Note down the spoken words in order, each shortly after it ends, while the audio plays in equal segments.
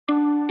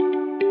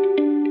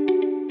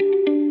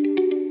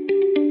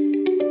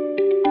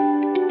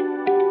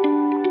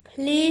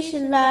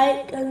Please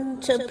like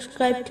and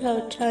subscribe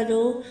to our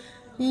channel.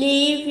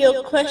 Leave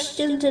your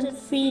questions and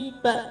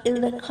feedback in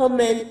the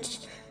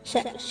comments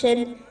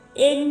section.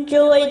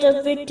 Enjoy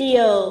the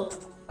video.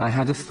 I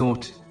had a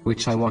thought,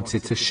 which I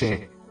wanted to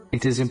share.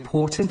 It is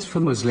important for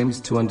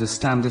Muslims to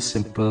understand a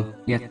simple,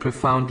 yet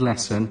profound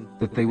lesson,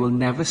 that they will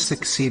never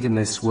succeed in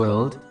this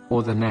world,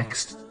 or the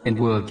next, in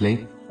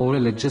worldly, or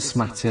religious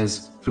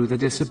matters, through the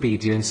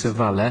disobedience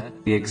of Allah,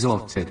 the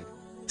Exalted.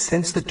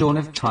 Since the dawn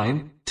of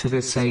time, to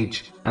this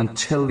age,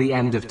 until the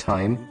end of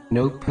time,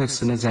 no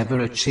person has ever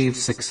achieved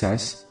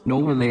success,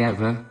 nor will they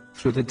ever,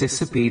 through the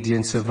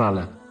disobedience of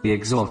Allah, the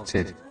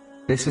Exalted.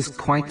 This is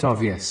quite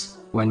obvious,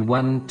 when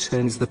one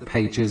turns the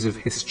pages of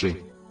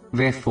history.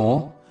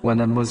 Therefore,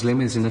 when a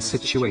Muslim is in a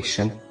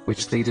situation,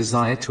 which they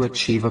desire to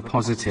achieve a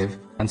positive,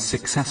 and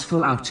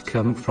successful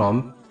outcome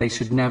from, they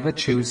should never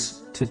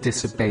choose to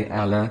disobey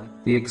Allah,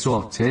 the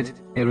Exalted,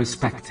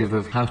 irrespective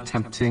of how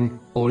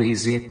tempting, or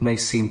easy it may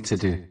seem to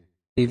do.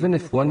 Even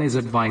if one is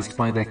advised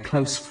by their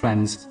close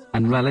friends,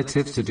 and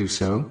relatives to do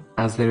so,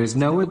 as there is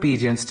no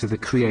obedience to the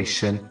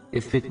creation,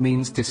 if it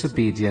means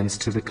disobedience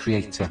to the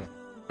Creator.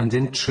 And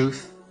in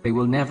truth, they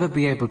will never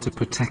be able to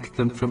protect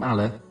them from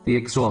Allah, the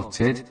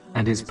Exalted,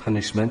 and His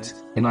punishment,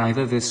 in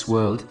either this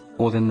world,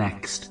 or the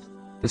next.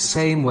 The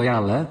same way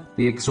Allah,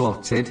 the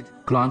Exalted,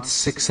 grants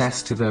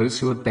success to those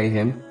who obey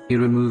Him, He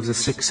removes a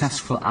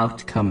successful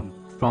outcome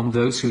from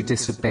those who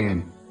disobey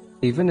Him.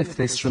 Even if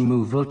this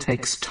removal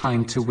takes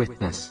time to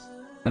witness,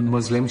 a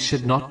Muslim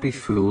should not be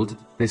fooled,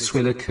 this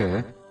will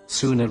occur,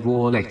 sooner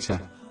or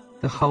later.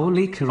 The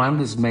Holy Quran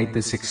has made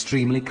this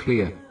extremely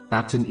clear,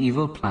 that an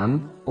evil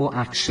plan, or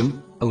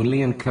action,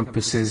 only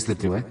encompasses the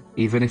doer,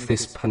 even if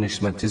this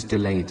punishment is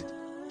delayed.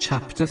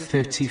 Chapter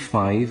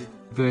 35,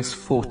 verse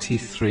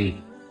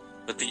 43.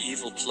 But the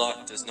evil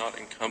plot does not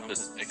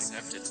encompass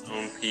except its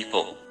own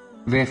people.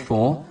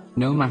 Therefore,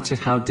 no matter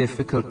how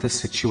difficult the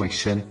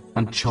situation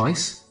and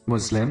choice,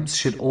 Muslims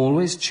should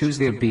always choose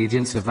the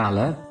obedience of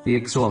Allah, the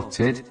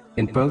Exalted,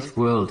 in both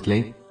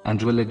worldly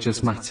and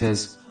religious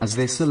matters, as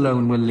this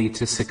alone will lead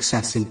to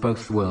success in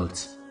both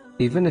worlds,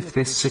 even if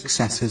this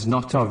success is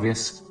not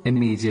obvious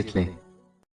immediately.